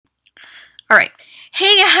Alright.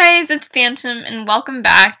 Hey guys, it's Phantom, and welcome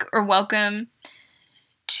back, or welcome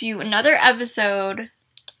to another episode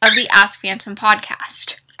of the Ask Phantom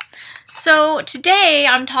podcast. So, today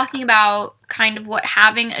I'm talking about kind of what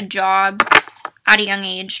having a job at a young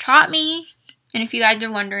age taught me. And if you guys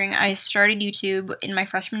are wondering, I started YouTube in my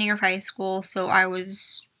freshman year of high school, so I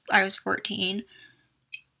was 14.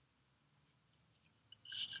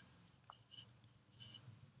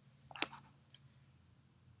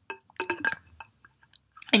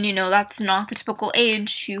 And you know, that's not the typical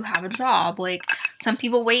age to have a job. Like, some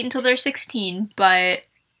people wait until they're 16, but,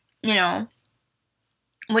 you know,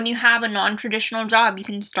 when you have a non-traditional job, you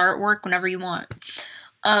can start work whenever you want.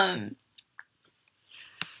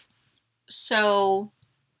 So,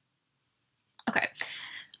 okay.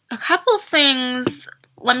 A couple things,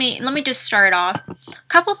 let me just start off. A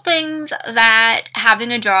couple things that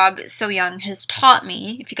having a job so young has taught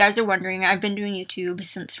me. If you guys are wondering, I've been doing YouTube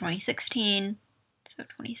since 2016. So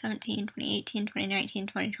 2017, 2018, 2019,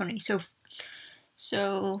 2020.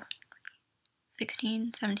 So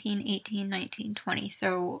 16, 17, 18, 19, 20.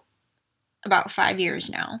 So about 5 years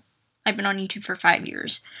now. I've been on YouTube for 5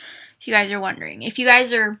 years. If you guys are wondering. If you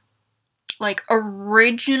guys are like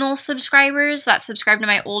original subscribers that subscribe to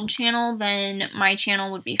my old channel, then my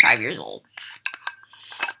channel would be 5 years old.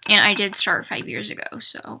 And I did start 5 years ago,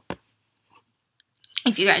 so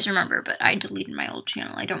if you guys remember, but I deleted my old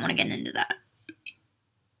channel. I don't want to get into that.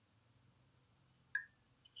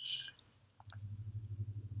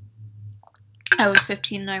 I was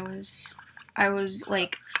 15 and I was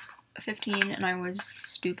like 15 and I was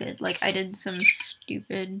stupid. Like, I did some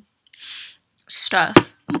stupid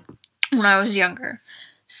stuff when I was younger.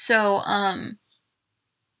 So, a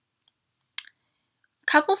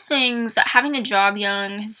couple things that having a job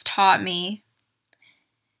young has taught me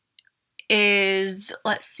is,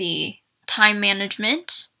 let's see, time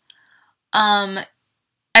management.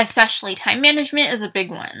 Especially time management is a big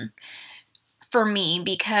one for me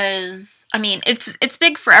because, I mean, it's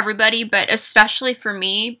big for everybody, but especially for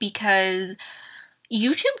me because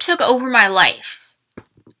YouTube took over my life.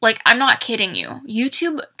 Like, I'm not kidding you.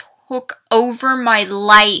 YouTube took over my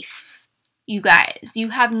life, you guys.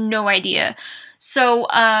 You have no idea. So,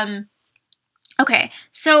 okay.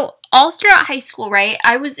 So, all throughout high school, right,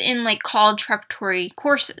 I was in, like, college preparatory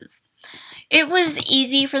courses. It was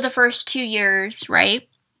easy for the first 2 years, right?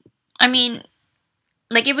 I mean,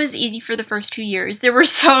 like, it was easy for the first 2 years. There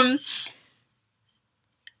was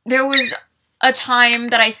a time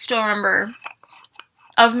that I still remember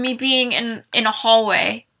of me being in a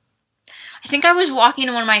hallway. I think I was walking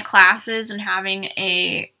to one of my classes and having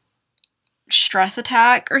a stress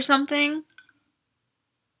attack or something.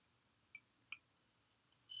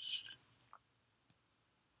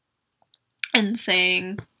 And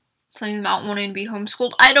saying something about wanting to be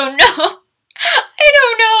homeschooled. I don't know.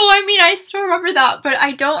 I mean, I still remember that, but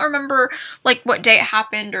I don't remember, like, what day it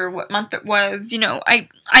happened or what month it was. You know, I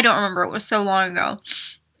don't remember. It was so long ago.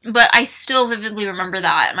 But I still vividly remember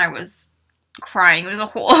that, and I was crying. It was a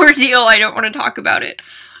whole ordeal. I don't want to talk about it.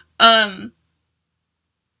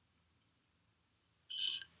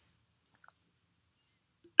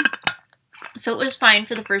 So it was fine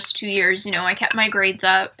for the first 2 years. You know, I kept my grades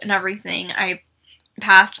up and everything. I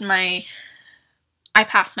passed my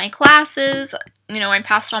classes. You know, I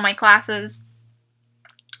passed all my classes.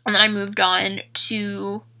 And then I moved on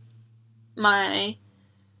to my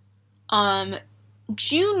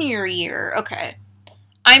junior year. Okay.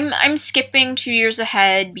 I'm skipping 2 years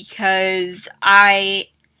ahead because I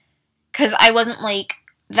wasn't, like,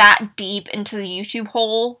 that deep into the YouTube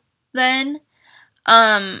hole then.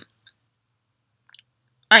 I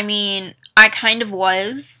mean, I kind of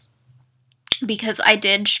was, because I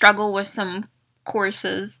did struggle with some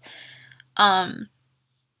courses.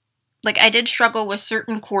 Like, I did struggle with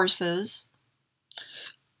certain courses.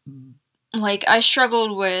 Like, I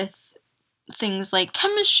struggled with things like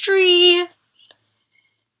chemistry,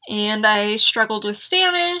 and I struggled with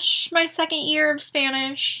Spanish, my second year of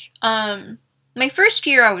Spanish. My first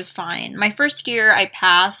year I was fine. My first year I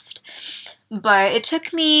passed, but it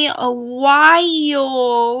took me a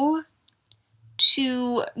while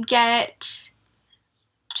to get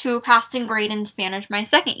to a passing grade in Spanish my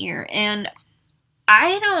second year, and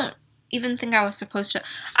I don't even think I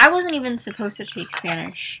wasn't even supposed to take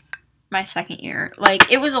Spanish my second year.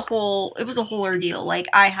 Like, it was a whole ordeal. Like,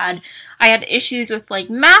 I had issues with, like,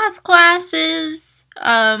 math classes,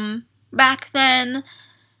 back then.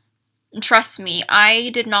 Trust me, I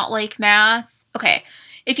did not like math. Okay,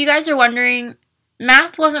 if you guys are wondering,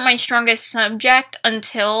 math wasn't my strongest subject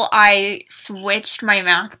until I switched my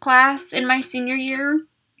math class in my senior year.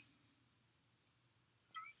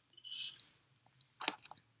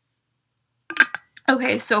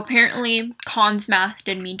 Okay, so apparently Cons Math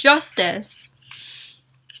did me justice,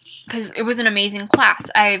 because it was an amazing class.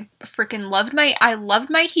 I freaking loved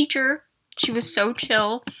my teacher. She was so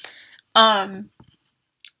chill.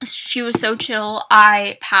 She was so chill.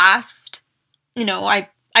 I passed, I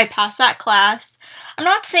passed that class. I'm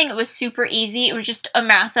not saying it was super easy. It was just a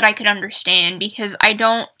math that I could understand, because I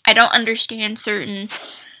don't understand certain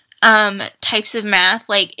types of math.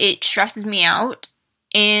 Like, it stresses me out.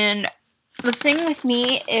 And the thing with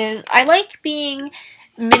me is I like being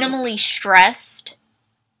minimally stressed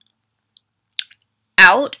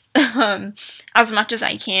out as much as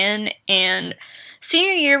I can. And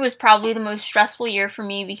senior year was probably the most stressful year for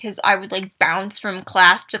me, because I would like bounce from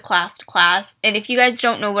class to class to class. And if you guys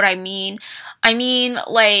don't know what I mean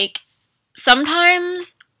like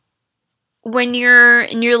sometimes when you're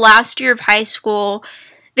in your last year of high school,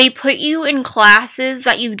 they put you in classes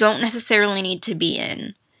that you don't necessarily need to be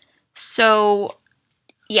in. So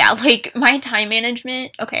yeah, like my time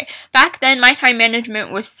management, okay, back then my time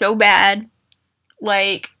management was so bad.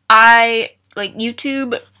 Like,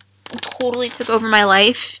 YouTube totally took over my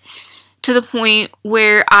life, to the point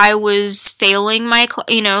where I was failing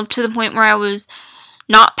to the point where I was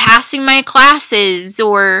not passing my classes,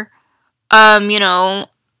 or, not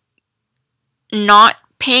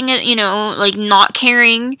paying it, like not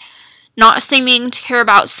caring, not seeming to care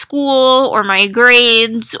about school, or my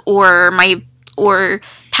grades, or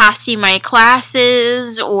passing my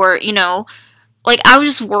classes, or, like I was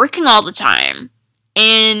just working all the time.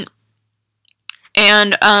 And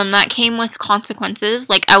that came with consequences.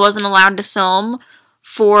 Like, I wasn't allowed to film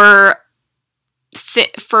for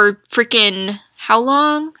freaking how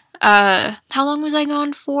long? How long was I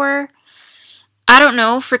gone for? I don't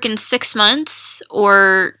know, freaking 6 months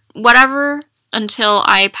or whatever, until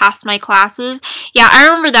I passed my classes. Yeah, I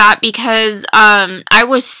remember that, because I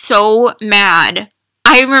was so mad.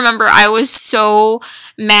 I remember I was so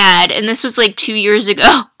mad, and this was like 2 years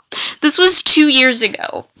ago. This was 2 years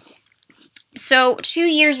ago. So, 2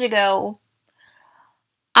 years ago,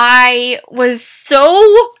 I was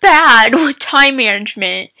so bad with time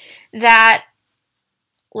management that,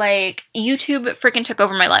 like, YouTube freaking took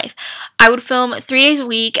over my life. I would film 3 days a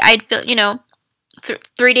week. I'd film,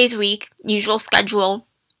 3 days a week, usual schedule,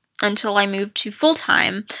 until I moved to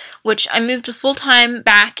full-time, which I moved to full-time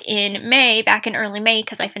back in early May,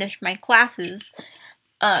 because I finished my classes,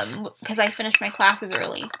 early.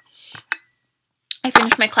 I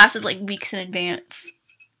finished my classes like weeks in advance.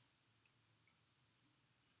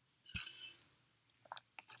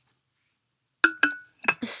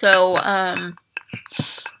 So,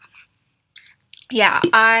 yeah,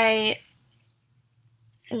 I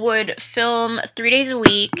would film 3 days a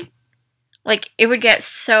week. Like, it would get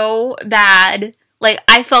so bad. Like,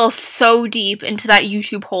 I fell so deep into that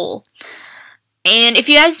YouTube hole. And if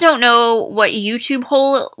you guys don't know what a YouTube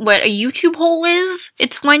hole is,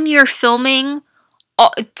 it's when you're filming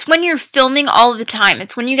all the time.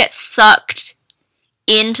 It's when you get sucked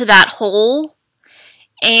into that hole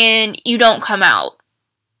and you don't come out.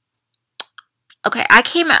 Okay, I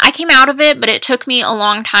came out of it, but it took me a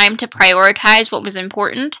long time to prioritize what was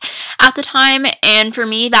important at the time. And for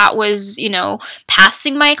me, that was,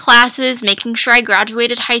 passing my classes, making sure I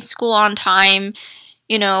graduated high school on time,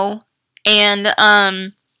 and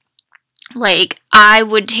like I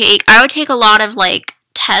would take a lot of like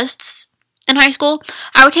tests in high school.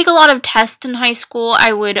 I would take a lot of tests in high school.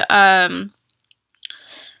 I would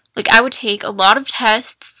take a lot of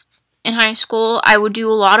tests in high school. I would do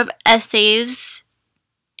a lot of essays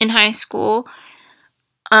in high school.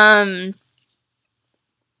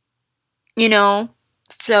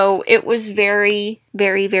 So it was very,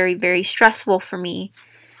 very, very, very stressful for me.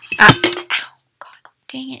 Ow, God,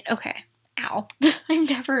 dang it. Okay, ow. I'm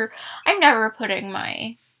never putting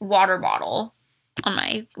my water bottle on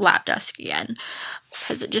my lap desk again,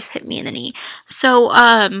 because it just hit me in the knee. So,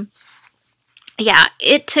 yeah,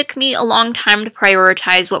 it took me a long time to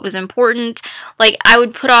prioritize what was important. Like, I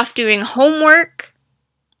would put off doing homework.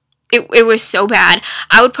 It was so bad.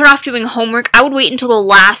 I would put off doing homework. I would wait until the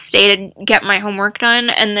last day to get my homework done,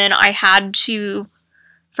 and then I had to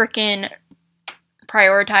freaking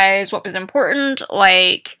prioritize what was important.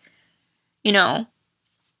 Like,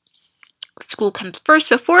 school comes first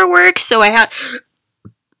before work, so I had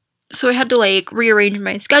to, like, rearrange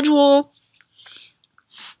my schedule.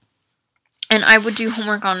 And I would do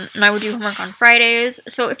homework on Fridays.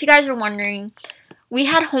 So if you guys are wondering, we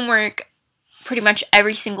had homework pretty much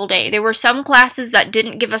every single day. There were some classes that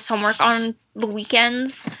didn't give us homework on the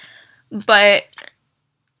weekends, but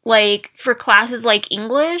like for classes like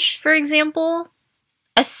English, for example,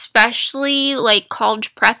 especially, like,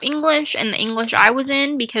 college prep English and the English I was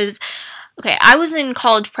in, because, okay, I was in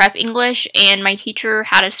college prep English, and my teacher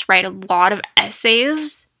had us write a lot of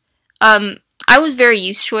essays. I was very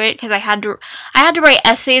used to it, because I had to write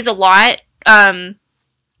essays a lot,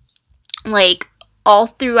 like, all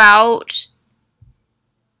throughout,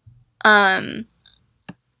 high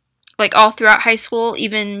school,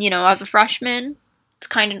 even, as a freshman. It's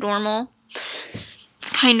kind of normal. It's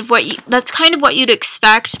that's kind of what you'd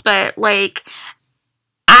expect, but, like,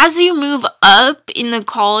 as you move up in the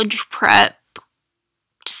college prep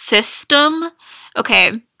system,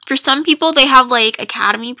 okay, for some people, they have, like,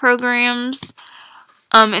 academy programs,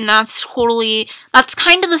 and that's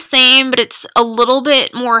kind of the same, but it's a little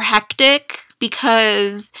bit more hectic,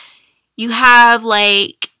 because you have,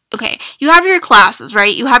 like, okay, you have your classes,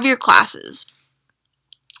 right? You have your classes.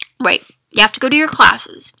 Right. You have to go to your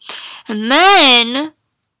classes. And then,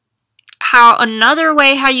 another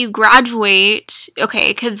way how you graduate,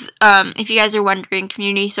 okay, because, if you guys are wondering,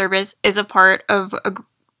 community service is a part of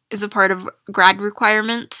grad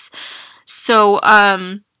requirements. So,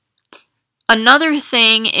 another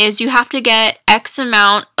thing is you have to get X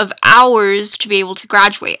amount of hours to be able to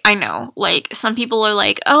graduate. I know, like, some people are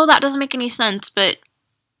like, oh, that doesn't make any sense, but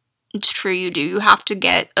it's true, you do. You have to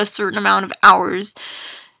get a certain amount of hours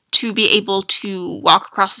to be able to walk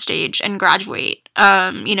across the stage and graduate,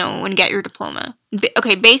 and get your diploma.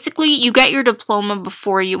 Okay, basically, you get your diploma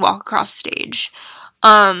before you walk across the stage.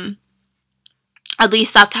 At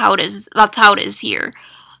least that's how it is. That's how it is here.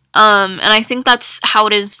 And I think that's how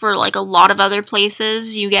it is for, like, a lot of other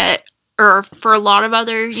places. Or for a lot of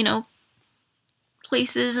other,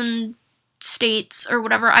 places and states or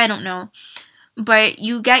whatever. I don't know. But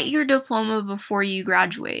you get your diploma before you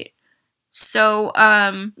graduate. So,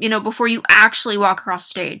 before you actually walk across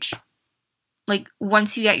stage. Like,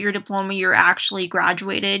 once you get your diploma, you're actually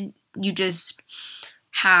graduated. You just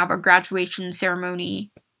have a graduation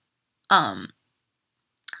ceremony.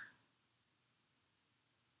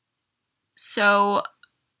 So,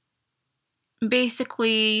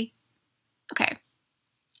 basically, okay,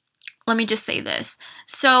 let me just say this.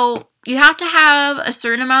 So, you have to have a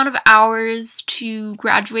certain amount of hours to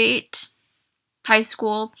graduate high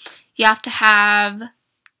school. You have to have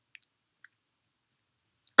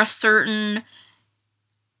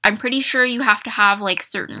I'm pretty sure you have to have, like,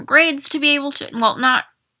 certain grades to be able to, well, not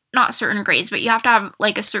certain grades, but you have to have,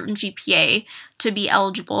 like, a certain GPA to be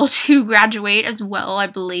eligible to graduate as well, I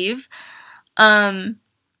believe. Because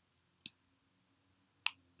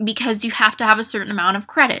you have to have a certain amount of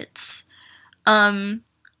credits.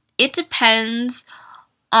 It depends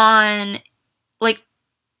on, like,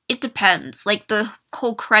 the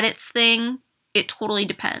whole credits thing, it totally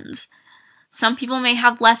depends. Some people may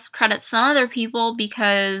have less credits than other people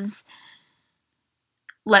because,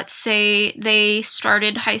 let's say, they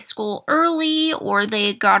started high school early, or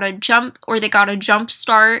they got a jump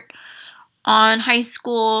start on high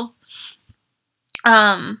school,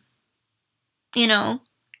 and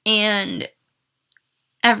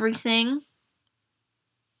everything.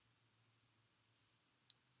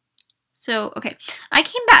 So, okay,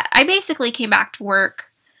 I basically came back to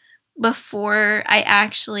work before I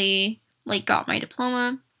actually, like, got my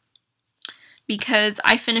diploma, because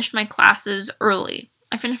I finished my classes early.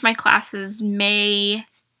 I finished my classes May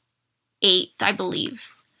 8th, I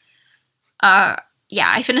believe. I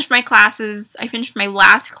finished my classes. I finished my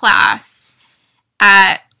last class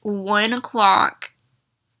at 1 o'clock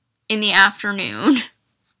in the afternoon.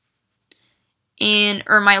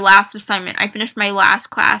 Or my last assignment. I finished my last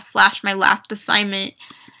class / my last assignment,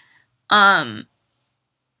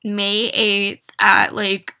 May 8th at,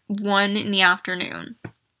 like, 1 in the afternoon.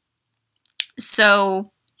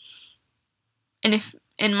 So,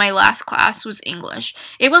 and my last class was English.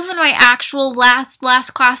 It wasn't my actual last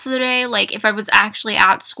class of the day, like, if I was actually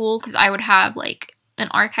at school, because I would have, like, an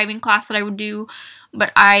archiving class that I would do,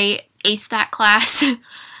 but I aced that class.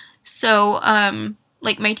 So,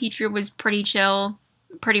 like, my teacher was pretty chill.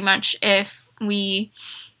 Pretty much, if we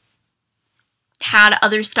had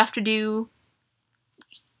other stuff to do,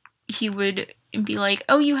 he would be like,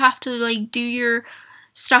 oh, you have to, like, do your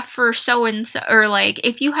stuff for so-and-so, or, like,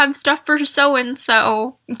 if you have stuff for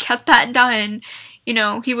so-and-so, get that done.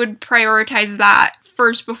 He would prioritize that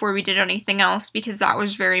first before we did anything else, because that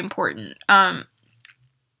was very important. I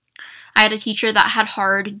had a teacher that had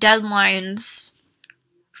hard deadlines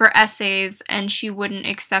for essays, and she wouldn't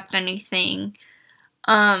accept anything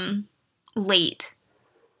late.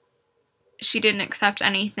 She didn't accept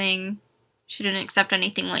anything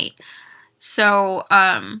late. So,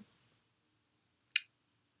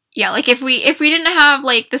 yeah, like, if we didn't have,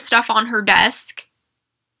 like, the stuff on her desk,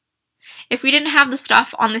 if we didn't have the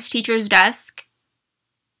stuff on this teacher's desk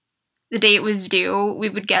the day it was due, we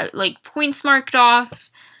would get, like, points marked off,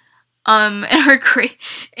 and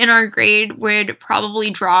our grade would probably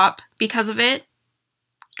drop because of it.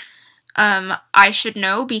 I should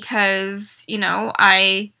know because, you know,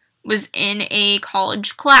 I was in a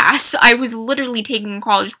college class. I was literally taking a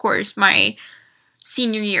college course my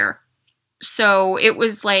senior year. So it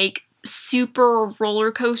was, like, super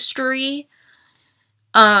roller coastery.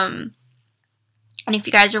 And if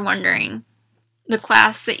you guys are wondering, the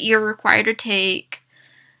class that you're required to take,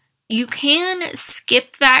 you can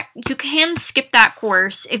skip that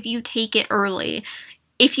course if you take it early.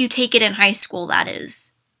 If you take it in high school, that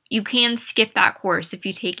is. You can skip that course if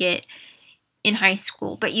you take it in high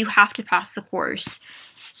school, but you have to pass the course.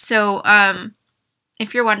 So,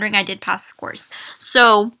 if you're wondering, I did pass the course.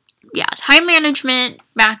 So, yeah, time management,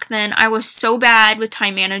 back then, I was so bad with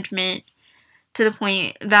time management to the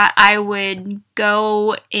point that I would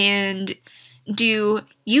go and do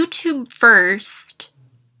YouTube first,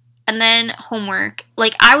 and then homework.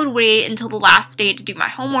 Like, I would wait until the last day to do my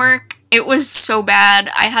homework. It was so bad.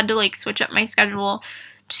 I had to, like, switch up my schedule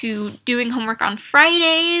to doing homework on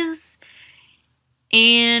Fridays.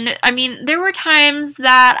 And, I mean, there were times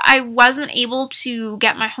that I wasn't able to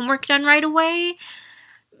get my homework done right away,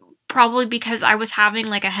 probably because I was having,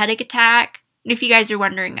 like, a headache attack. If you guys are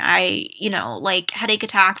wondering, like, headache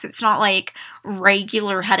attacks, it's not, like,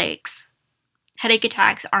 regular headaches. Headache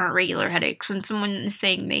attacks aren't regular headaches. When someone is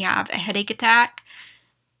saying they have a headache attack,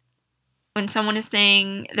 when someone is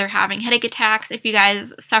saying they're having headache attacks, if you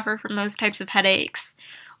guys suffer from those types of headaches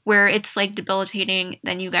where it's, like, debilitating,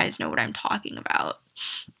 then you guys know what I'm talking about.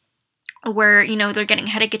 Where, you know, they're getting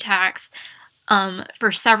headache attacks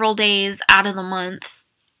for several days out of the month.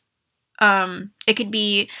 It could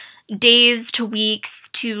be days to weeks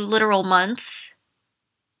to literal months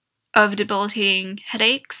of debilitating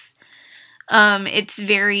headaches. It's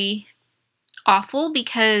very awful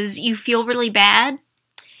because you feel really bad.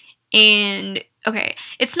 And, okay,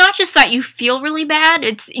 it's not just that you feel really bad,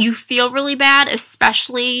 you feel really bad,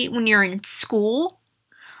 especially when you're in school,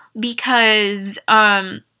 because,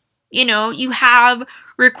 you know, you have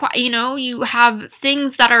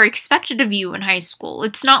things that are expected of you in high school.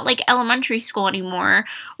 It's not like elementary school anymore,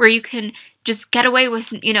 where you can just get away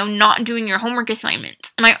with, you know, not doing your homework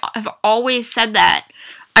assignments. And I've always said that.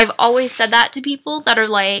 I've always said that to people that are,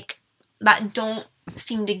 like, that don't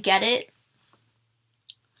seem to get it.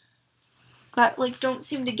 That, like, don't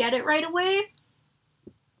seem to get it right away.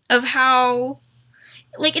 Of how,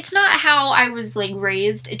 like, it's not how I was, like,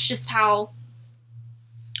 raised. It's just how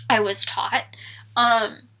I was taught.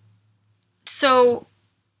 So,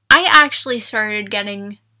 I actually started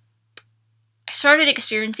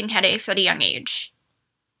experiencing headaches at a young age.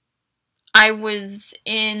 I'm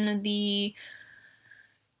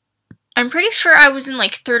pretty sure I was in,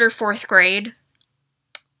 like, 3rd or 4th grade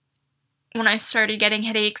when I started getting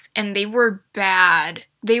headaches, and they were bad.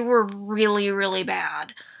 They were really, really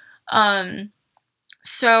bad.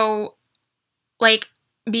 So, like,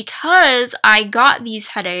 because I got these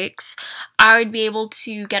headaches, I would be able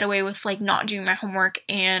to get away with, like, not doing my homework,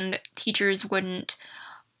 and teachers wouldn't,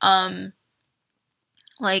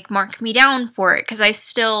 like, mark me down for it, because I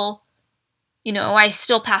still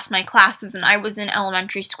passed my classes, and I was in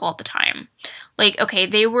elementary school at the time. Like, okay,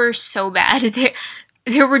 they were so bad.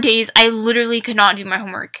 There were days I literally could not do my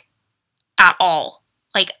homework at all.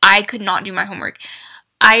 Like, I could not do my homework.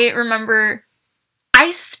 I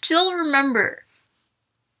still remember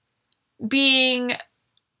being,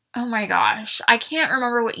 oh my gosh, I can't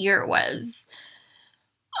remember what year it was.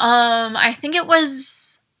 I think it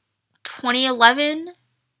was 2011,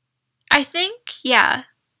 I think, yeah.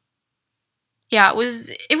 Yeah,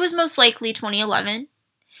 it was most likely 2011.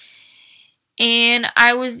 And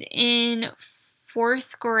I was in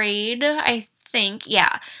 4th grade, I think,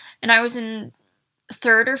 yeah. And I was in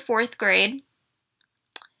 3rd or 4th grade.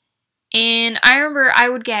 And I remember I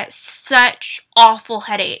would get such awful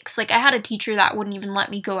headaches. Like, I had a teacher that wouldn't even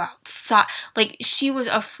let me go outside. Like, she was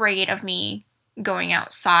afraid of me going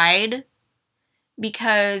outside.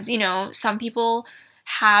 Because, you know, some people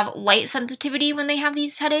have light sensitivity when they have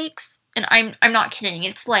these headaches. And I'm not kidding.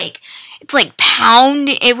 It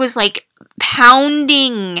was like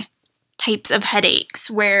pounding types of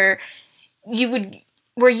headaches where you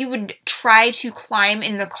would try to climb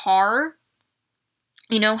in the car.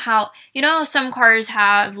 You know how some cars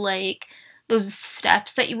have, like, those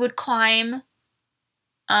steps that you would climb?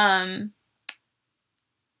 Like,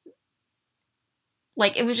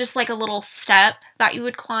 it was just like a little step that you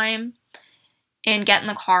would climb and get in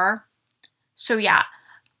the car. So, yeah,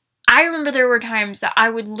 I remember there were times that I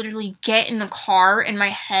would literally get in the car and my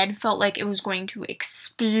head felt like it was going to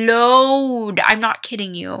explode. I'm not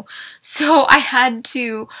kidding you. So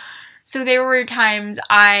there were times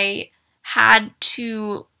I had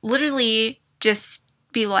to literally just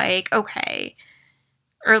be like, okay.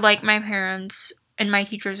 Or like my parents and my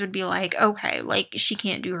teachers would be like, okay, like she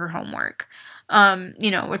can't do her homework.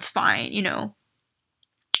 It's fine,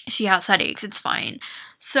 she has headaches, it's fine.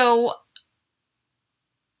 So,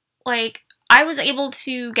 like, I was able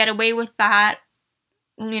to get away with that,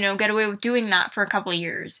 get away with doing that for a couple of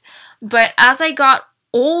years. But as I got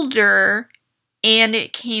older and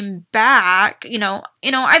it came back,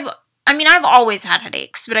 I've always had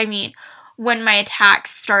headaches, but I mean, when my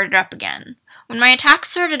attacks started up again. When my attacks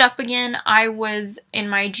started up again, I was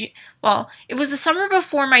in it was the summer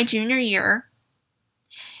before my junior year.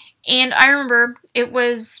 And I remember it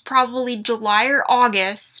was probably July or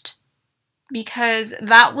August, because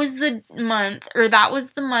that was the month, and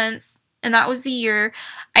that was the year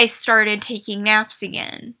I started taking naps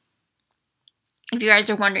again. If you guys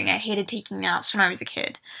are wondering, I hated taking naps when I was a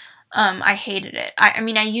kid. I hated it. I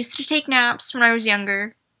used to take naps when I was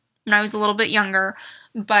a little bit younger,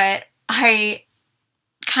 but I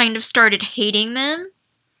kind of started hating them.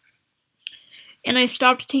 And I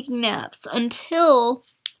stopped taking naps until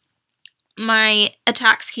my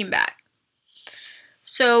attacks came back.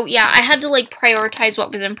 So, yeah, I had to, prioritize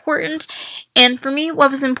what was important. And for me, what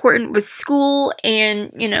was important was school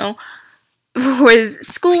and, was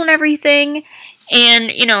school and everything. And,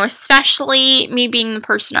 especially me being the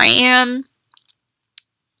person I am,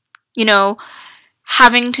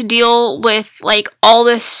 having to deal with, all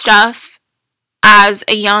this stuff as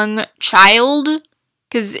a young child.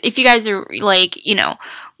 Because if you guys are,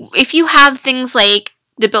 if you have things like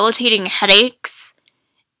debilitating headaches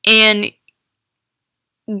and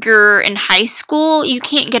you're in high school, you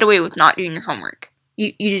can't get away with not doing your homework.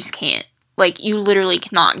 You just can't. You literally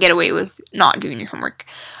cannot get away with not doing your homework.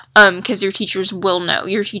 Because your teachers will know.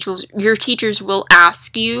 Your teachers will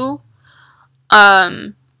ask you,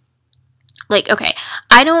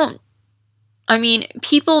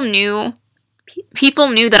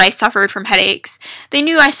 people knew that I suffered from headaches. They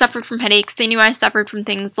knew I suffered from headaches. They knew I suffered from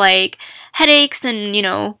things like headaches and,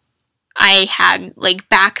 I had,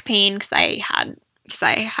 back pain because I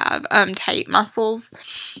have, tight muscles.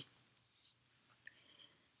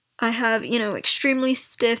 I have, extremely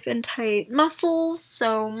stiff and tight muscles,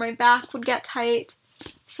 so my back would get tight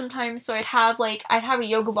sometimes. So I'd have a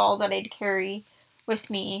yoga ball that I'd carry with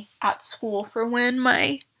me at school for when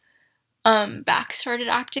my, back started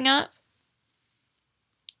acting up.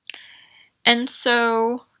 And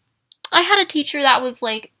so I had a teacher that was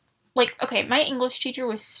okay, my English teacher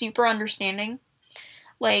was super understanding.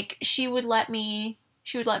 She would let me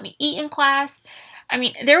eat in class. I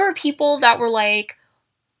mean, there were people that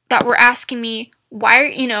were asking me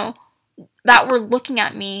that were looking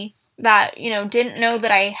at me that, didn't know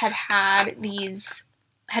that I had these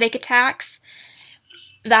headache attacks,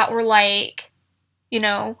 that were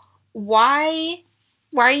why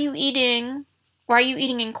are you eating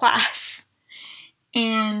in class?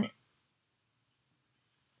 And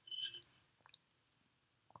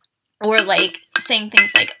or saying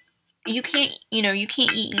things like, you can't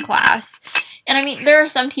eat in class. And I mean, there are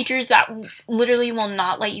some teachers that literally will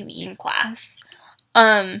not let you eat in class.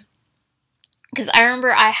 Because I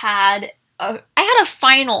remember I had a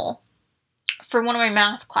final for one of my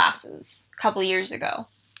math classes a couple years ago.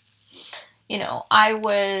 I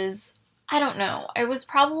was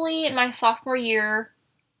probably in my sophomore year,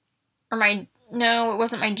 no, it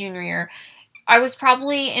wasn't my junior year. I was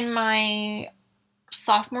probably in my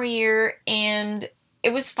sophomore year, and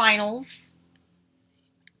it was finals.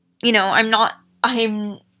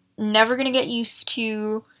 I'm never gonna get used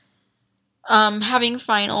to having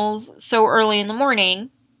finals so early in the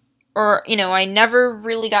morning. Or, I never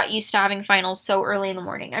really got used to having finals so early in the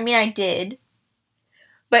morning. I mean, I did.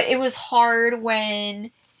 But it was hard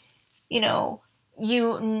when, you know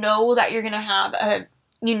that you're gonna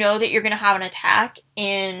have an attack,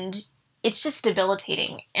 and it's just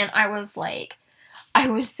debilitating. And I was saying,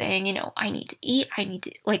 I need to eat. I need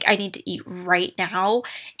to eat right now.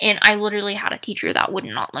 And I literally had a teacher that would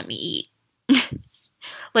not let me eat.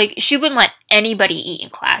 She wouldn't let anybody eat in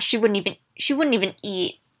class. She wouldn't even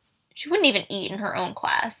eat. She wouldn't even eat in her own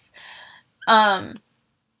class.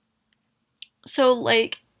 So,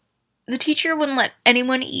 the teacher wouldn't let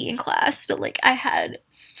anyone eat in class, but, I had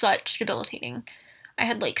such debilitating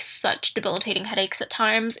headaches at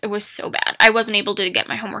times. It was so bad. I wasn't able to get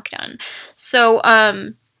my homework done. So,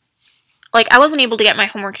 I wasn't able to get my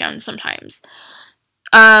homework done sometimes.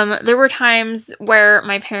 There were times where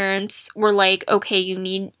my parents were like, okay, you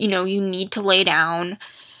need to lay down.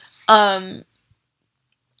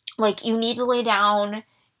 Like, you need to lay down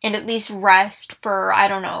and at least rest for, I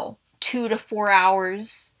don't know, 2 to 4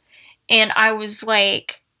 hours. And I was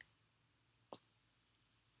like,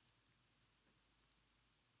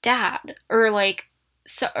 Dad, or like,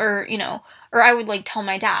 so, or, or I would like tell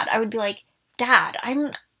my dad, I would be like, Dad,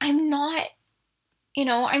 I'm not,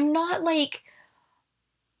 I'm not like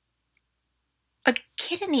a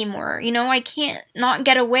kid anymore. I can't not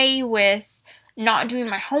get away with not doing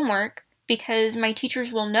my homework because my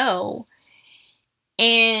teachers will know.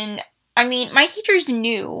 And I mean, my teachers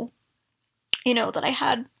knew, that I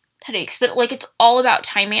had headaches, but like, it's all about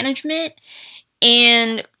time management.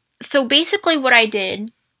 And so basically what I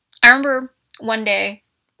did, I remember one day,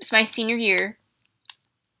 it's my senior year.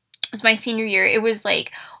 It was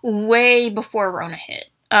like way before Rona hit.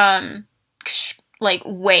 Like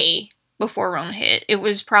way before Rona hit. It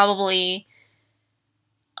was probably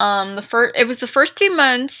the first 3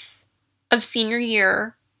 months of senior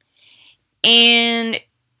year, and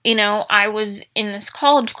I was in this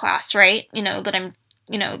college class, right? That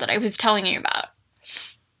I was telling you about.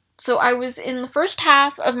 So I was in the first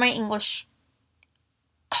half of my English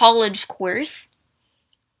college course.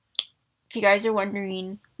 If you guys are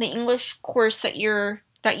wondering, the English course that you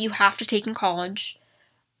have to take in college,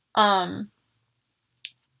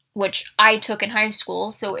 which I took in high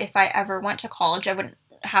school, so if I ever went to college, I wouldn't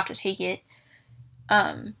have to take it,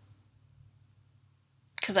 because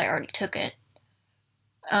I already took it.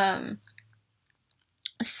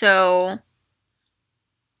 So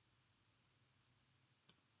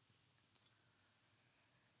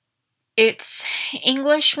it's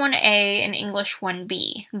English 1A and English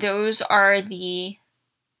 1B. Those are the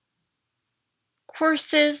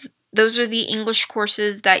courses. Those are the English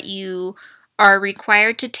courses that you are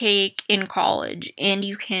required to take in college, and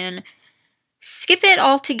you can skip it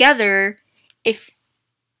altogether if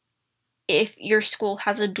your school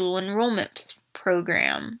has a dual enrollment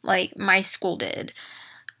program, like my school did.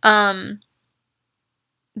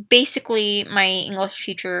 Basically, my English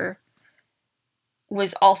teacher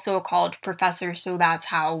was also a college professor, so that's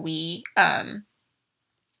how we,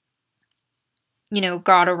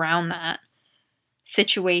 got around that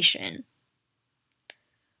situation.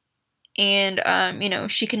 And,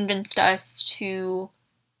 she convinced us to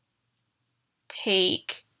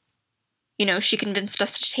take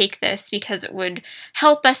this because it would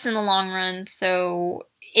help us in the long run. So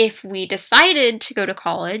if we decided to go to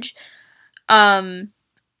college,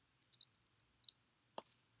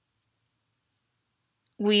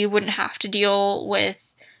 we wouldn't have to deal with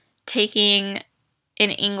taking an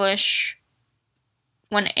English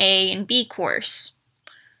 1A and B course.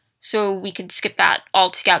 So we could skip that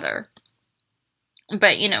altogether.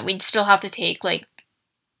 But, we'd still have to take, like,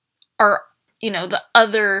 our, the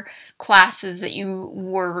other classes that you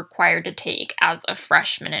were required to take as a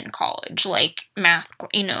freshman in college. Like math,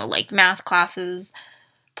 math classes,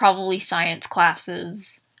 probably science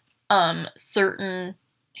classes, certain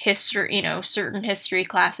history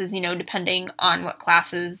classes, depending on what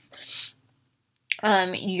classes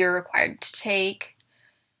you're required to take.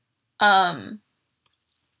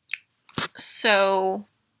 So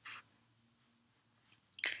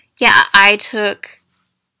yeah, I took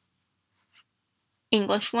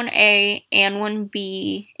English 1A and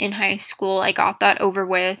 1B in high school. I got that over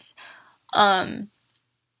with. As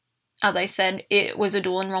I said, it was a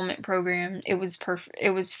dual enrollment program. It was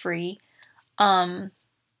it was free.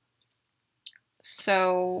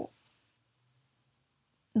 So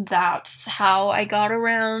that's how I got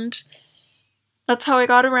around. That's how I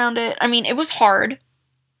got around it. I mean, it was hard.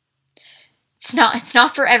 It's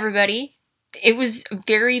not for everybody. It was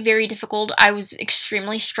very, very difficult. I was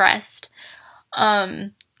extremely stressed.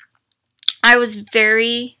 I was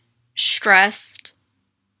very stressed.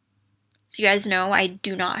 So you guys know I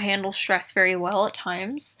do not handle stress very well at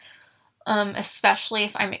times. Especially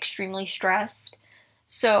if I'm extremely stressed.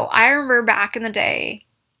 So I remember back in the day,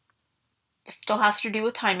 it still has to do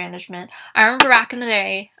with time management. I remember back in the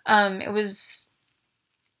day, it was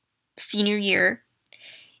senior year,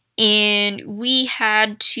 and we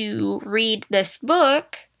had to read this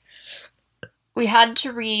book. We had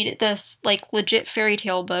to read this, like, legit fairy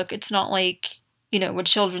tale book. It's not like, a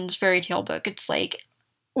children's fairy tale book. It's like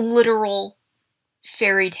literal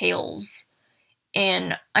fairy tales.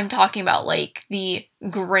 And I'm talking about, like, the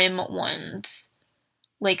grim ones.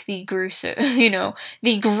 Like the gruesome,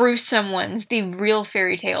 the gruesome ones, the real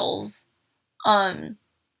fairy tales.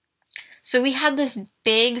 So we had this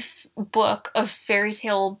big book of fairy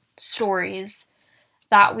tale stories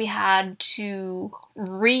that we had to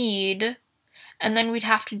read, and then we'd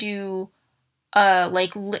have to do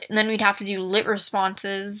then we'd have to do lit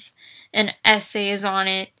responses and essays on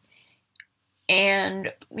it,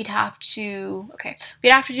 and we'd have to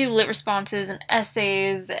do lit responses and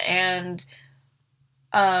essays and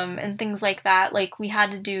things like that. Like, we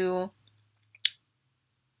had to do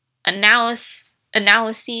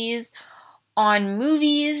analyses on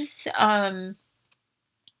movies.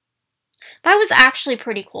 That was actually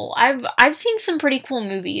pretty cool. I've seen some pretty cool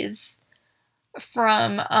movies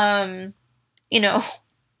from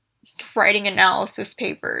writing analysis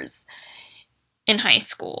papers in high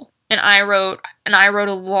school. And I wrote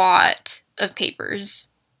a lot of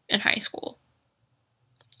papers in high school.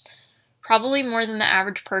 Probably more than the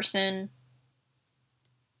average person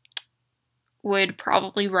would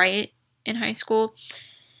probably write in high school.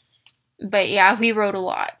 But yeah, we wrote a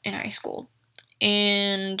lot in high school.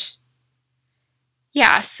 And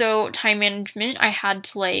yeah, so time management, I had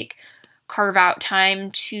to carve out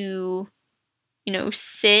time to,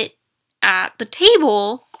 sit at the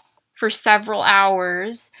table for several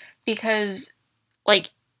hours, because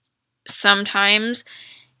sometimes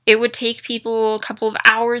it would take people a couple of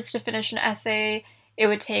hours to finish an essay. It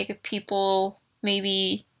would take people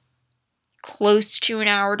maybe close to an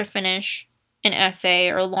hour to finish an essay,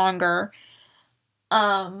 or longer.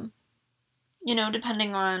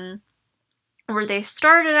 Depending on where they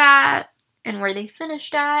started at and where they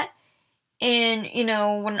finished at. And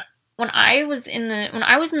when I was in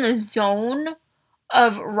the zone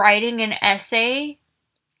of writing an essay,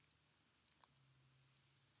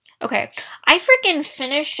 I freaking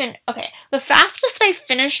finished the fastest I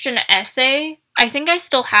finished an essay, I think I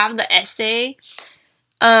still have the essay,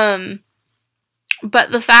 but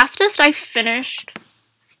the fastest I finished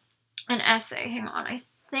an essay, hang on, I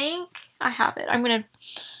think I have it. I'm gonna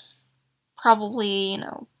probably,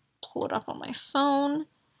 pull it up on my phone.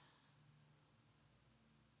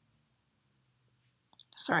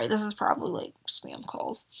 Sorry, this is probably spam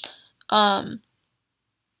calls.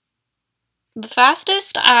 The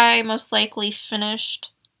fastest I most likely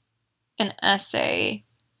finished an essay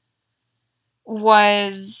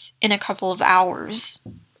was in a couple of hours.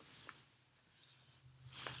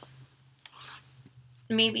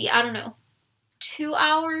 Maybe, I don't know, 2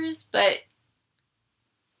 hours, but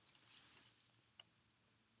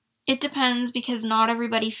it depends, because not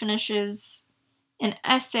everybody finishes an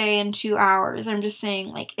essay in 2 hours. I'm just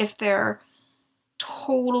saying, if they're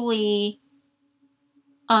totally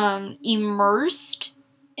immersed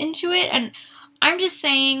into it, and I'm just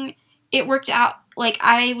saying it worked out.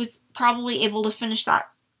 I was probably able to finish that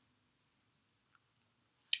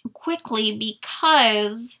quickly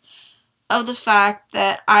because of the fact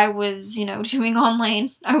that I was, doing online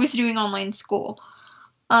school.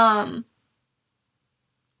 And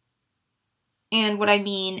what I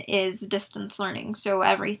mean is distance learning, so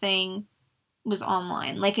everything was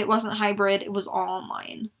online. It wasn't hybrid, it was all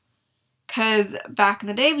online. Because back in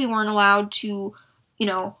the day, we weren't allowed to,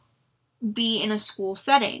 be in a school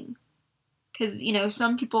setting. Because,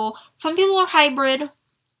 some people are hybrid,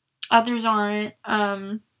 others aren't.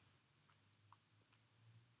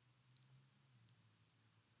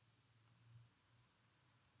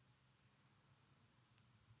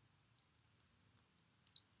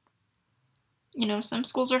 Some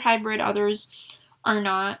schools are hybrid, others are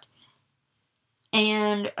not.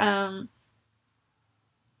 And,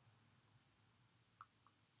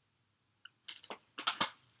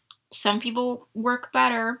 some people work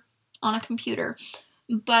better on a computer.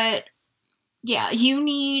 But, yeah, you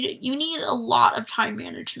need a lot of time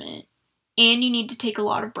management. And you need to take a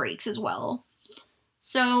lot of breaks as well.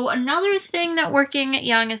 So, another thing that working at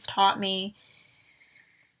Young has taught me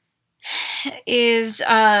is,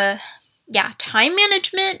 time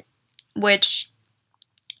management,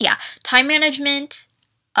 time management,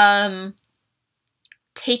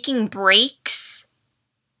 taking breaks.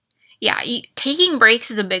 Yeah, taking breaks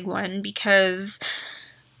is a big one, because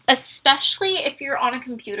especially if you're on a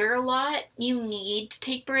computer a lot, you need to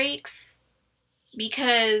take breaks,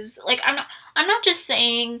 because, I'm not just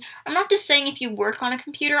saying if you work on a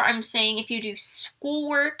computer, I'm saying if you do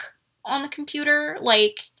schoolwork on the computer,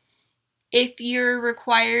 if you're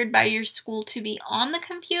required by your school to be on the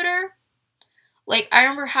computer. I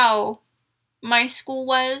remember how my school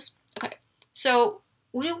was. Okay, so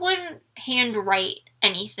we wouldn't handwrite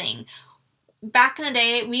anything. Back in the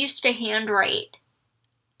day, we used to handwrite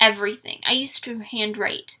everything. I used to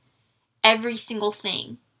handwrite every single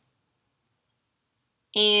thing.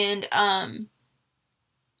 And, I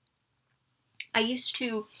used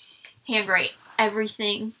to handwrite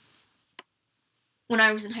everything when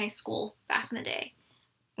I was in high school back in the day.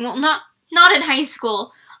 well, not in high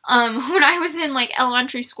school. When I was in, like,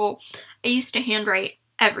 elementary school, I used to handwrite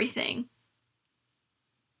everything.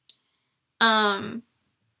 And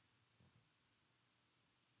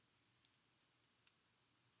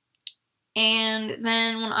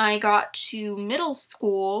then when I got to middle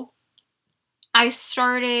school, I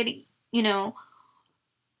started,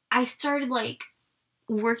 like,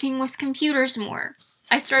 working with computers more.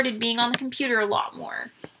 I started being on the computer a lot more.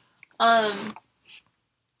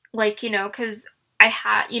 Like, because I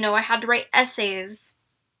had to write essays.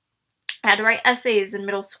 I had to write essays in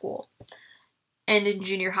middle school and in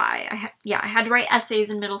junior high. I had to write essays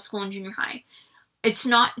in middle school and junior high. It's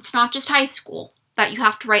not just high school that you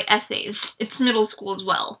have to write essays. It's middle school as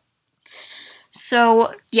well.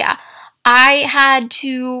 So, yeah, I had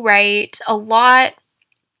to write a lot.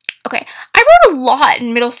 Okay, I wrote a lot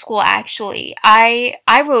in middle school, actually. I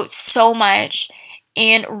wrote so much,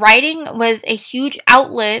 and writing was a huge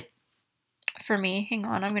outlet for me. Hang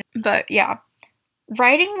on, but yeah.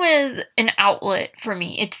 Writing was an outlet for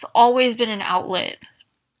me. It's always been an outlet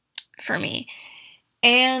for me.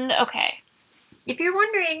 And, okay, if you're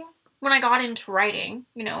wondering when I got into writing,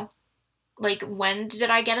 like, when did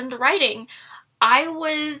I get into writing? I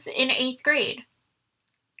was in 8th grade,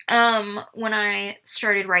 when I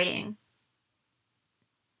started writing.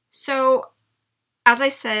 So, as I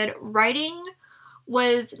said, writing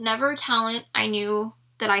was never a talent I knew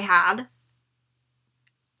that I had.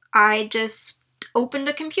 I just opened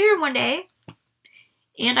a computer one day,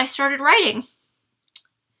 and I started writing.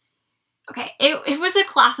 Okay, it was a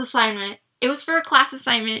class assignment. It was for a class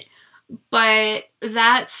assignment, but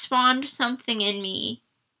that spawned something in me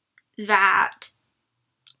that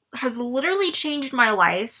has literally changed my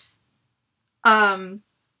life. I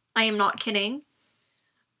am not kidding.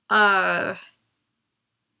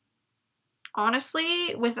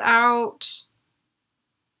 Honestly, without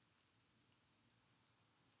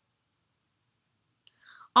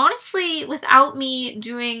me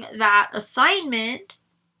doing that assignment,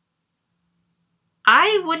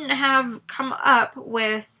 I wouldn't have come up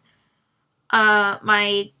with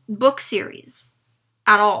my book series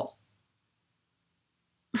at all.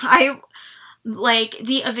 The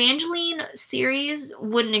Evangeline series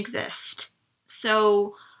wouldn't exist.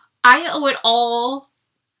 So I owe it all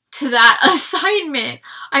to that assignment.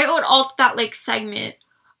 I owe it all to that, like, segment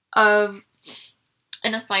of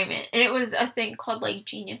an assignment. And it was a thing called, like,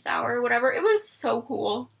 Genius Hour or whatever. It was so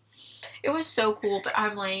cool. It was so cool, but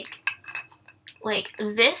I'm like,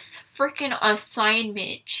 this freaking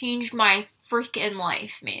assignment changed my freaking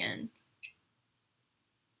life, man.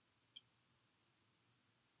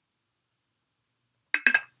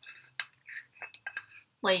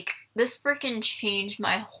 Like, this freaking changed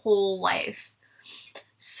my whole life.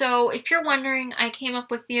 So, if you're wondering, I came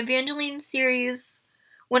up with the Evangeline series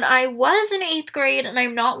when I was in 8th grade, and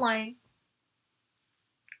I'm not lying.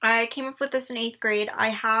 I came up with this in 8th grade. I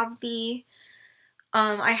have the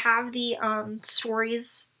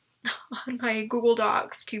stories on my Google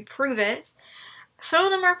Docs to prove it. Some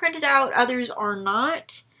of them are printed out, others are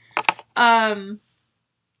not.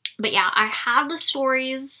 But yeah, I have the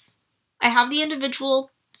stories. I have the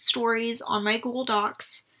individual stories on my Google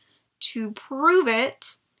Docs to prove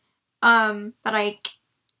it, that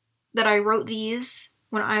I wrote these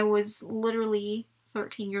when I was literally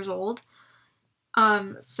 13 years old.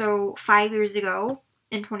 So 5 years ago,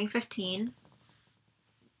 in 2015,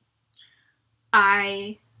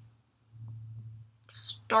 I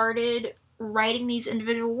started writing these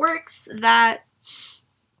individual works that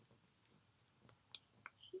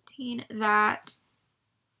 18,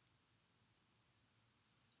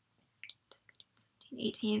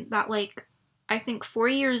 that, like, I think 4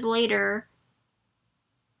 years later,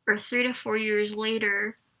 or 3 to 4 years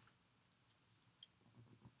later,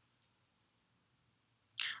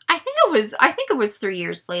 I think it was 3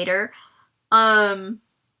 years later,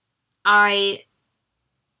 I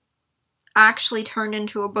actually turned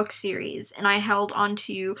into a book series, and I held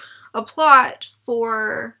onto a plot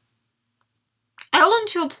for, I held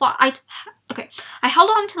onto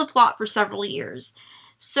the plot for several years.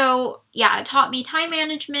 So, yeah, it taught me time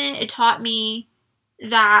management. It taught me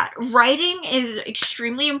that writing is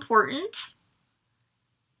extremely important.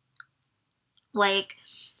 Like,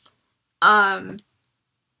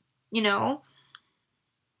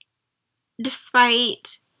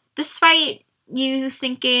 despite you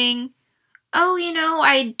thinking, oh,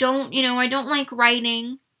 I don't like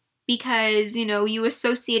writing because, you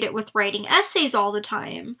associate it with writing essays all the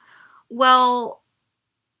time. Well,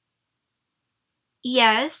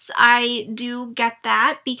 yes, I do get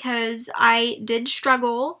that because I did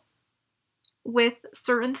struggle with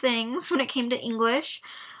certain things when it came to English.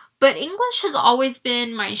 But English has always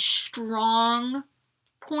been my strong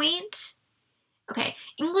point. Okay,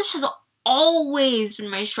 English has always been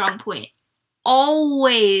my strong point.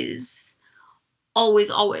 Always. Always,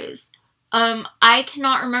 always. I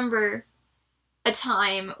cannot remember a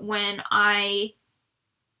time when I,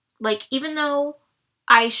 like, even though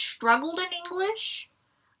I struggled in English,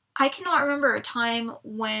 I cannot remember a time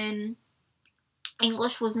when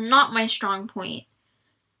English was not my strong point.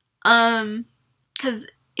 Because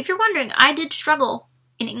if you're wondering, I did struggle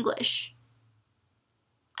in English.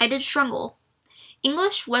 I did struggle.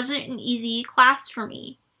 English wasn't an easy class for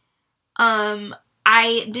me.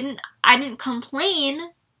 I didn't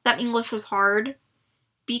complain that English was hard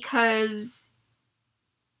because,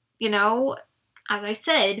 you know, as I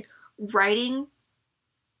said, writing,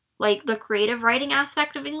 like the creative writing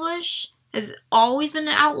aspect of English has always been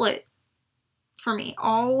an outlet for me,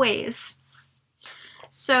 always.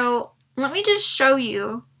 So let me just show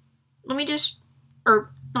you,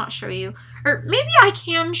 or not show you, or maybe I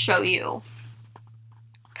can show you,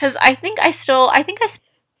 because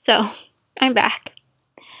so I'm back.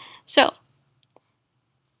 So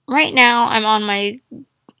right now I'm on my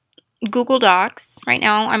Google Docs. Right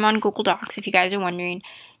now I'm on Google Docs, if you guys are wondering,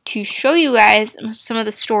 to show you guys some of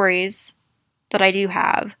the stories that I do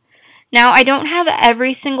have. Now, I don't have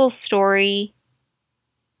every single story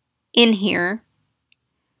in here.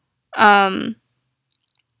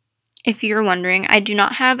 If you're wondering, I do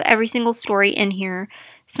not have every single story in here.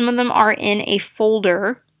 Some of them are in a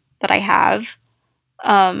folder that I have.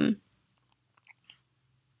 Yeah,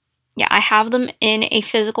 I have them in a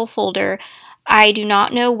physical folder. I do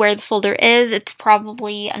not know where the folder is. It's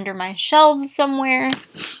probably under my shelves somewhere,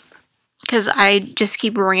 because I just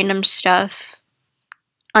keep random stuff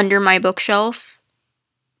under my bookshelf.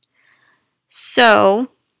 So,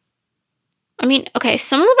 I mean, okay,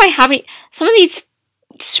 some of these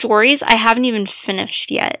stories I haven't even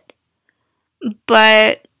finished yet.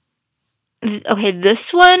 But, okay,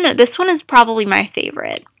 this one is probably my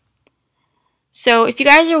favorite. So, if you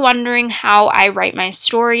guys are wondering how I write my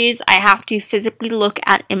stories, I have to physically look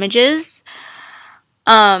at images.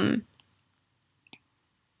 Can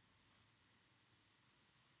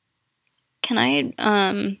I,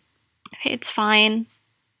 okay, it's fine.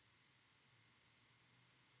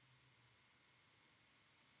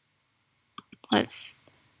 Let's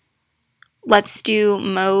do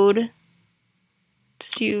mode.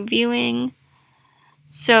 Let's do viewing.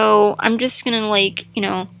 So, I'm just gonna, like, you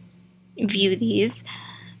know, view these.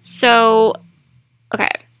 So, okay.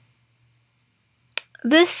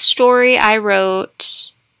 This story I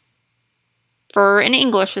wrote for an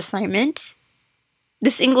English assignment.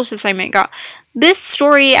 This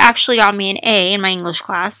story actually got me an A in my English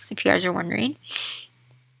class, if you guys are wondering.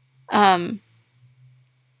 Or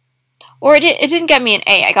it didn't get me an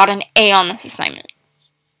A. I got an A on this assignment.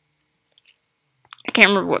 I can't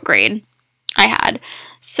remember what grade I had.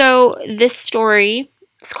 So this story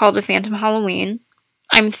is called The Phantom Halloween.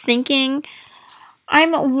 I'm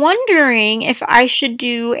wondering if I should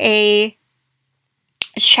do a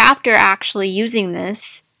chapter actually using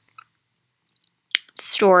this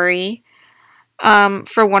story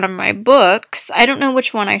for one of my books. I don't know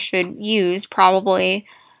which one I should use, probably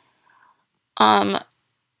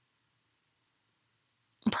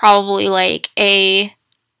like a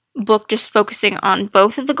book just focusing on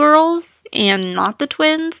both of the girls and not the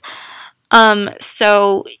twins.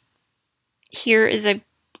 So here is a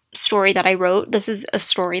story that I wrote. This is a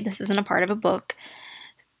story. This isn't a part of a book.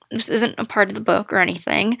 This isn't a part of the book or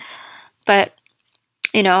anything. But,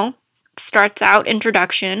 you know, starts out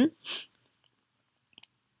introduction.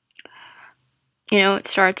 You know, it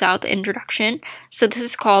starts out the introduction. So this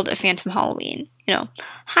is called A Phantom Halloween. You know,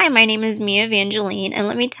 hi, my name is Mia Evangeline, and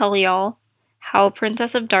let me tell y'all how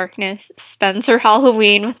Princess of Darkness spends her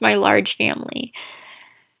Halloween with my large family.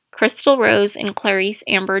 Crystal Rose and Clarice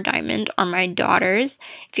Amber Diamond are my daughters.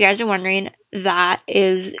 If you guys are wondering, that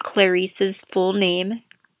is Clarice's full name.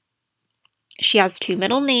 She has 2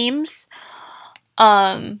 middle names.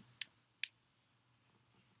 And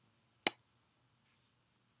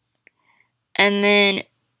then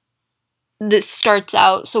this starts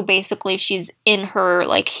out, so basically she's in her,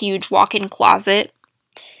 like, huge walk-in closet.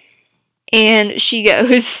 And she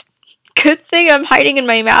goes, good thing I'm hiding in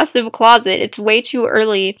my massive closet. It's way too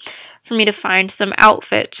early for me to find some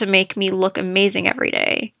outfit to make me look amazing every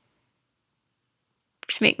day.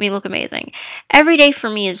 Every day for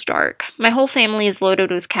me is dark. My whole family is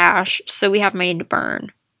loaded with cash, so we have money to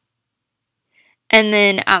burn. And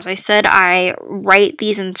then, as I said, I write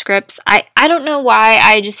these in scripts. I don't know why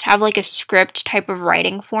I just have, like, a script type of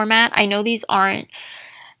writing format. I know these aren't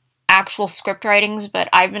actual script writings, but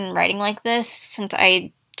I've been writing like this since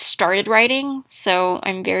I started writing, so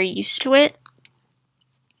I'm very used to it.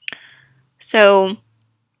 So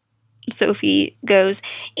Sophie goes,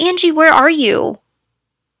 Angie, where are you?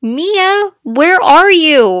 Mia, where are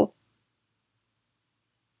you?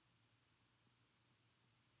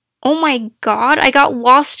 Oh my god, I got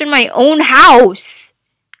lost in my own house.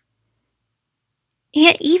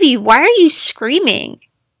 Aunt Evie, why are you screaming?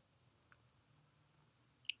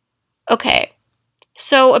 Okay,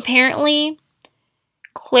 so apparently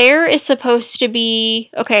Claire is supposed to be...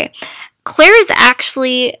 Okay, Claire is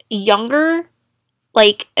actually younger,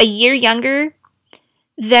 like a year younger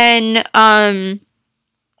than,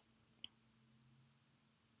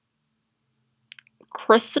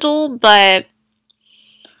 Crystal, but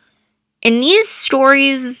in these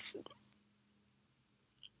stories,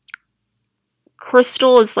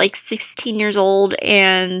 Crystal is like 16 years old,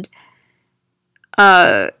 and,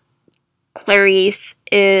 Clarice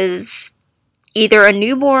is either a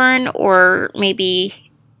newborn or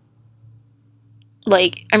maybe,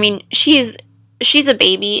 like, I mean, she's a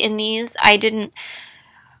baby in these. I didn't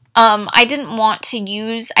want to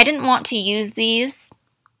use these.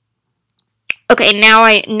 Okay, now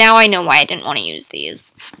I know why I didn't want to use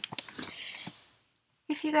these.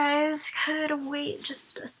 If you guys could wait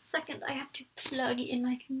just a second, I have to plug in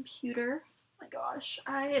my computer. Oh my gosh,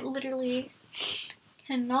 I literally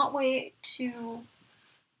cannot wait to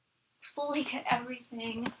fully get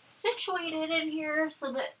everything situated in here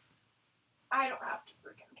so that I don't have to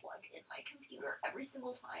freaking plug in my computer every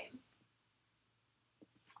single time.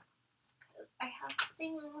 Because I have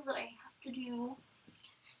things that I have to do.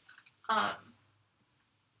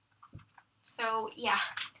 So yeah.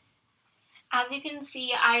 As you can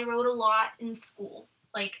see, I wrote a lot in school.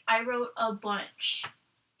 Like, I wrote a bunch.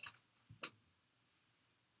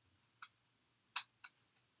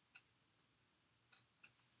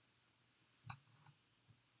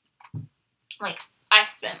 Like, I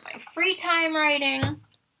spent my free time writing.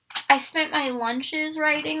 I spent my lunches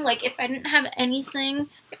writing. Like, if I didn't have anything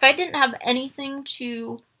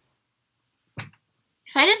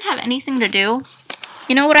to do,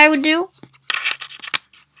 you know what I would do?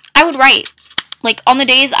 I would write. Like, on the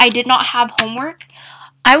days I did not have homework,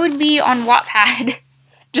 I would be on Wattpad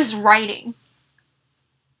just writing.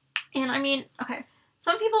 And I mean, okay,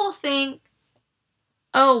 some people think,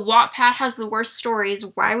 oh, Wattpad has the worst stories.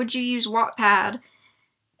 Why would you use Wattpad?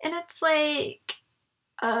 And it's like,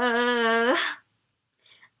 I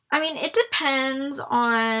mean, it depends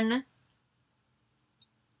on...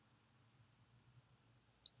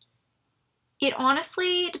 It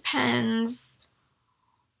honestly depends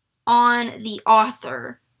on the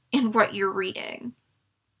author and what you're reading.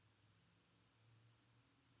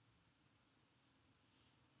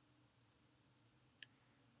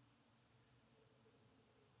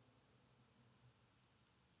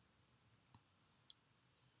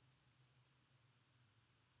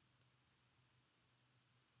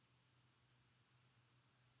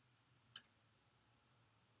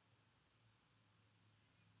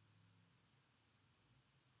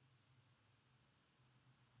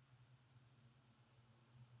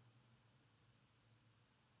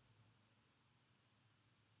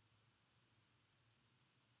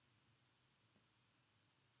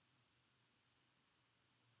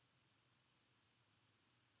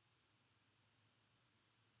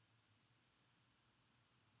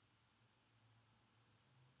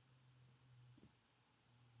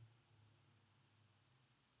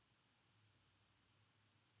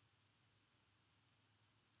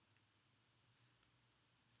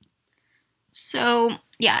 So,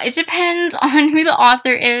 yeah, it depends on who the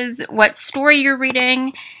author is, what story you're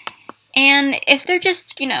reading, and if they're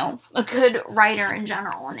just, you know, a good writer in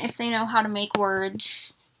general, and if they know how to make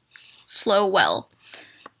words flow well.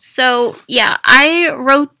 So, yeah, I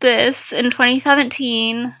wrote this in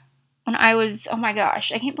 2017 when I was, oh my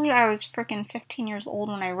gosh, I can't believe I was freaking 15 years old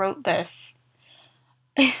when I wrote this.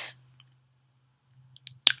 I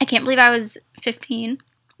can't believe I was 15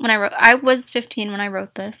 I was 15 when I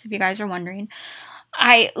wrote this, if you guys are wondering.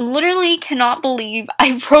 I literally cannot believe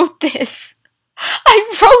I wrote this.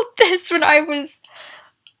 I wrote this when I was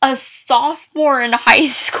a sophomore in high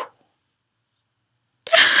school.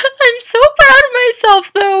 I'm so proud of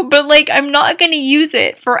myself though, but like I'm not gonna use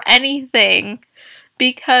it for anything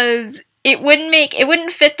because it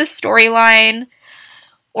wouldn't fit the storyline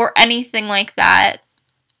or anything like that.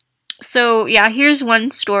 So yeah, here's one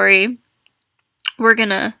story. We're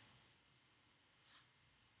gonna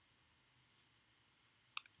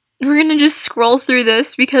just scroll through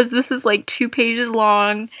this because this is like 2 pages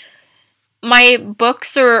long my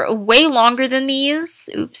books are way longer than these.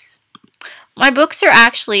 Oops. My books are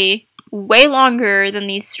actually way longer than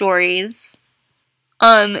these stories.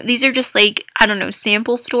 These are just like, I don't know,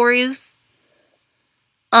 sample stories.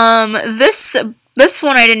 This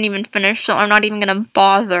one I didn't even finish, so I'm not even gonna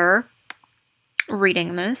bother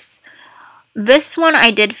reading this. This one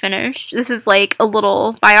I did finish. This is like a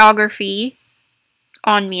little biography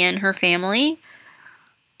on me and her family.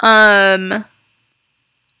 And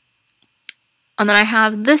then I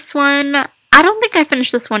have this one. I don't think I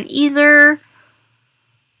finished this one either.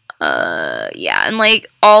 Yeah, and like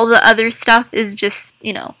all the other stuff is just,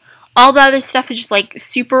 you know, all the other stuff is just like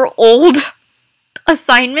super old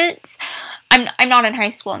assignments. I'm not in high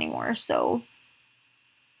school anymore, so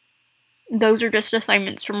those are just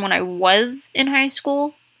assignments from when I was in high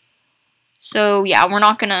school. So yeah, we're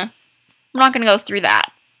not gonna go through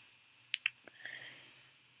that.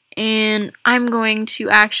 And I'm going to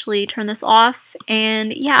actually turn this off,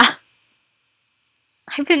 and yeah.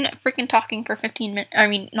 I've been freaking talking for 15 minutes. I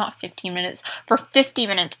mean, not 15 minutes. For 50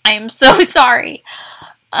 minutes. I am so sorry.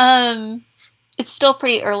 It's still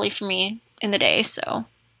pretty early for me in the day, so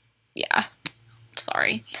yeah.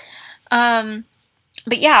 Sorry. But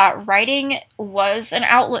yeah, writing was an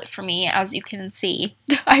outlet for me, as you can see.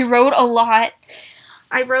 I wrote a lot.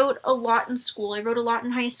 I wrote a lot in school. I wrote a lot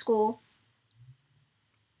in high school.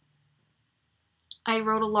 I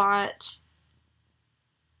wrote a lot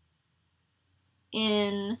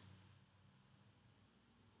in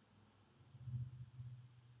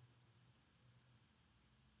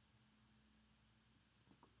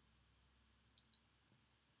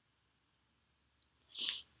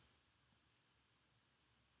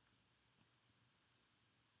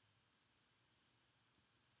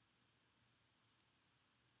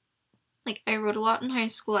I wrote a lot in high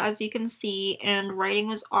school, as you can see, and writing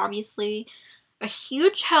was obviously a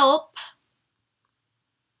huge help.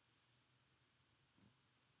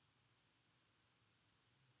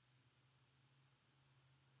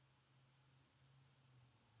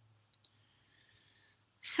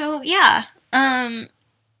 So yeah,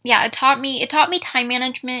 yeah, it taught me time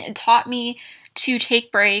management. It taught me to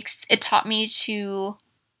take breaks. It taught me to,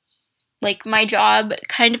 like, my job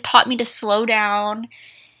kind of taught me to slow down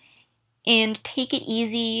and take it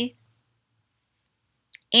easy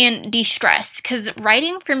and de-stress, because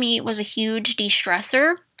writing for me was a huge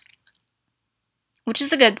de-stressor, which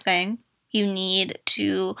is a good thing. You need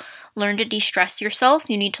to learn to de-stress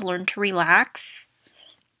yourself. You need to learn to relax.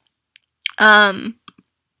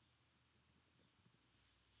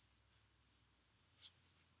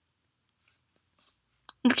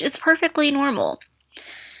 Which is perfectly normal.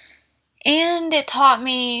 And it taught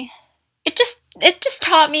me, it just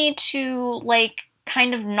taught me to, like,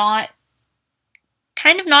 kind of not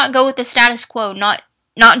go with the status quo, not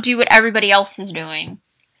do what everybody else is doing.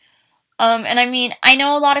 And I mean, I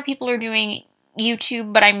know a lot of people are doing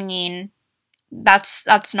YouTube, but I mean, that's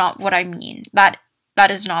not what I mean. That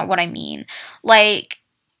is not what I mean. Like,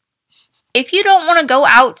 if you don't want to go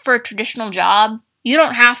out for a traditional job, you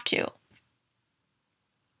don't have to.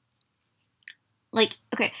 Like,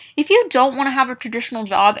 okay, if you don't want to have a traditional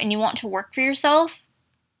job and you want to work for yourself,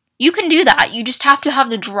 you can do that. You just have to have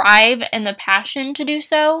the drive and the passion to do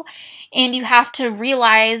so. And you have to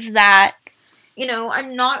realize that, you know,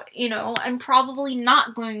 I'm probably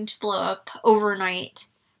not going to blow up overnight.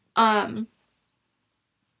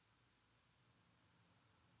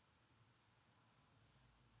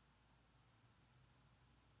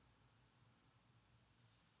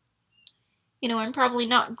 You know, I'm probably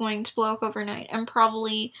not going to blow up overnight. I'm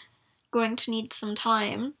probably going to need some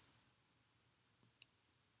time.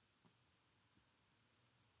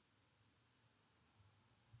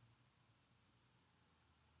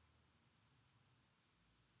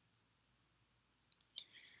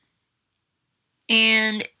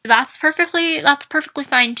 And that's perfectly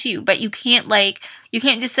fine too, but you can't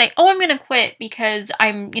just say, "Oh, I'm going to quit because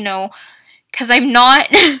I'm not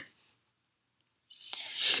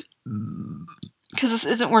because this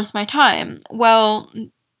isn't worth my time." Well,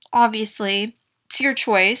 obviously, it's your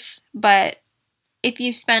choice, but if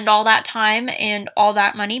you spend all that time and all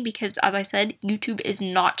that money, because as I said, YouTube is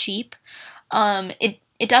not cheap, it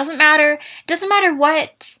doesn't matter. It doesn't matter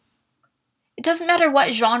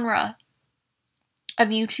what genre of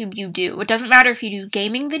YouTube you do. It doesn't matter if you do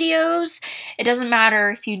gaming videos. It doesn't matter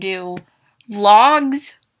if you do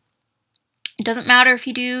vlogs. It doesn't matter if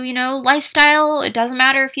you do, lifestyle. It doesn't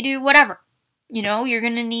matter if you do whatever. You're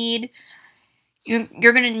gonna need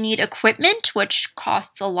equipment, which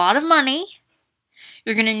costs a lot of money.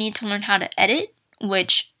 You're gonna need to learn how to edit,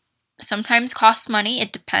 which sometimes costs money.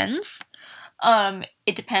 It depends.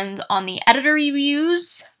 It depends on the editor you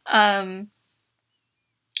use. And,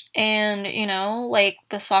 like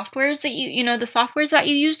the softwares that the softwares that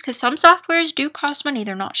you use, because some softwares do cost money.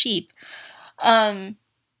 They're not cheap. So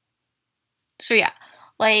yeah,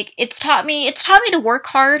 like it's taught me to work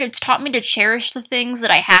hard. It's taught me to cherish the things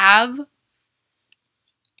that I have.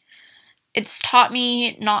 It's taught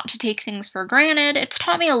me not to take things for granted. It's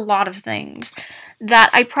taught me a lot of things that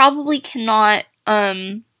I probably cannot,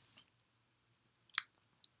 that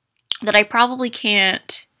I probably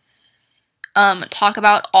can't talk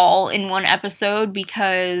about all in one episode,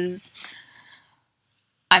 because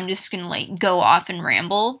I'm just gonna like go off and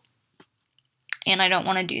ramble, and I don't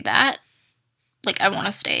want to do that. Like, I want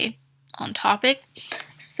to stay on topic.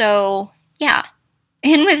 So yeah,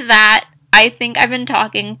 and with that, I think I've been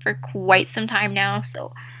talking for quite some time now,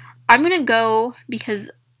 so I'm gonna go, because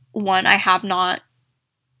one, I have not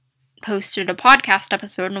posted a podcast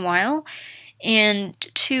episode in a while, and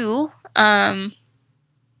two,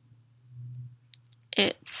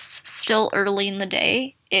 it's still early in the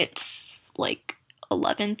day. It's like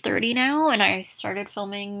 11:30 now, and I started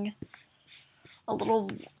filming a little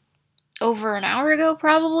over an hour ago,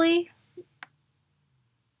 probably.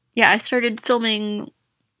 Yeah, I started filming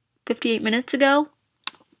 58 minutes ago.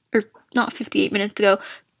 Or, not 58 minutes ago,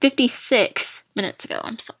 56 minutes ago,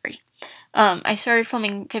 I'm sorry. I started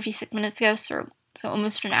filming 56 minutes ago, so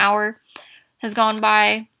almost an hour has gone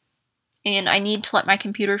by, and I need to let my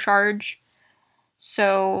computer charge.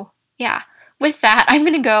 So, yeah. With that, I'm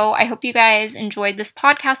gonna go. I hope you guys enjoyed this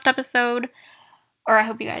podcast episode. Or I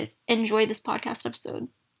hope you guys enjoy this podcast episode.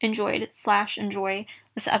 Enjoy this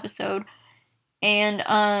episode.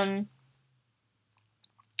 And,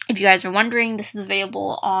 if you guys are wondering, this is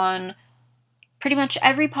available on pretty much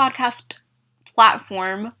every podcast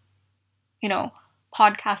platform.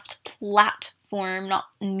 Podcast platform, not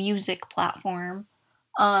music platform.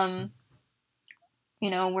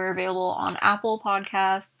 We're available on Apple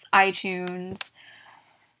Podcasts, iTunes,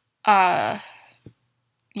 Apple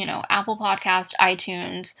Podcast,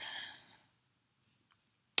 iTunes,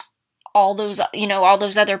 all those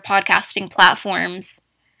other podcasting platforms.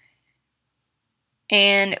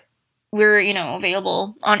 And we're,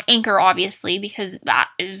 available on Anchor, obviously, because that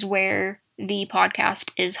is where the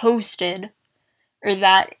podcast is hosted. Or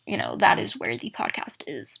that is where the podcast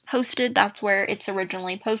is hosted. That's where it's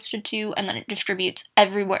originally posted to, and then it distributes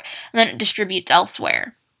everywhere, and then it distributes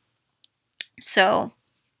elsewhere. So,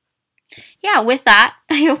 yeah, with that,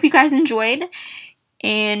 I hope you guys enjoyed,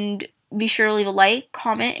 and be sure to leave a like,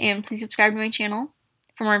 comment, and please subscribe to my channel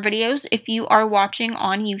for more videos if you are watching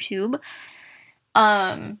on YouTube,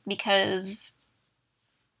 because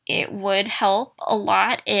it would help a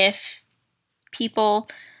lot if people,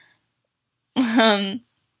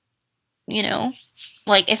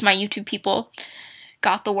 like if my YouTube people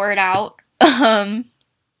got the word out, and,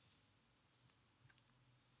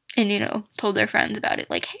 told their friends about it,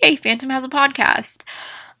 like, hey, Phantom has a podcast,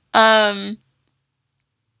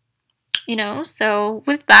 so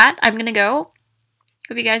with that, I'm gonna go.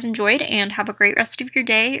 Hope you guys enjoyed, and have a great rest of your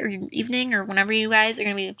day, or your evening, or whenever you guys are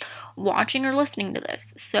gonna be watching or listening to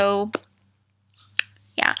this. So,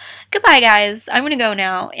 yeah, goodbye, guys. I'm gonna go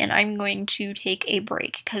now, and I'm going to take a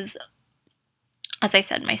break, because, as I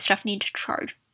said, my stuff needs to charge.